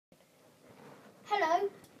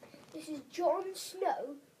This is Jon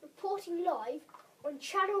Snow reporting live on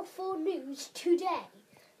Channel 4 News today.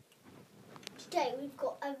 Today we've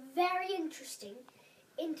got a very interesting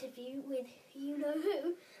interview with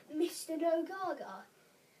you-know-who, Mr. No Gaga.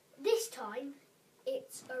 This time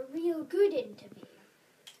it's a real good interview.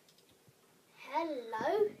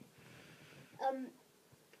 Hello.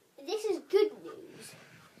 This is good news.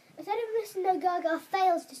 Instead of Mr. No Gaga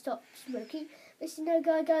fails to stop smoking, Mr. No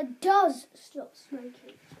Gaga does stop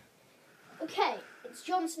smoking. Okay, it's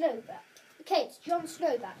Jon Snow back.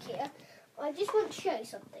 Here. I just want to show you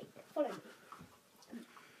something. Follow me.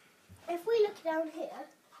 If we look down here,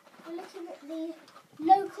 we're looking at the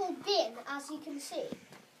local bin, as you can see.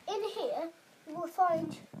 In here, you will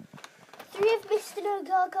find 3 of Mr. No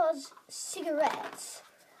Gaga's cigarettes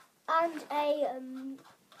and a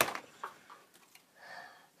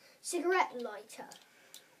cigarette lighter,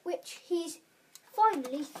 which he's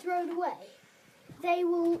finally thrown away. They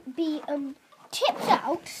will be tipped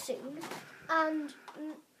out soon, and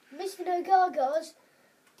Mr. No Gaga's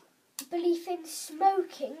belief in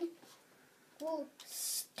smoking will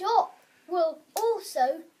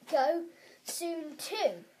also go soon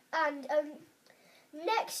too. And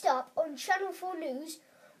next up on Channel 4 News,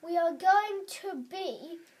 we are going to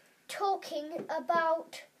be talking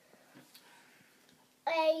about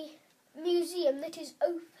a museum that is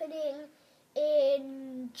opening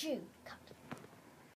in June.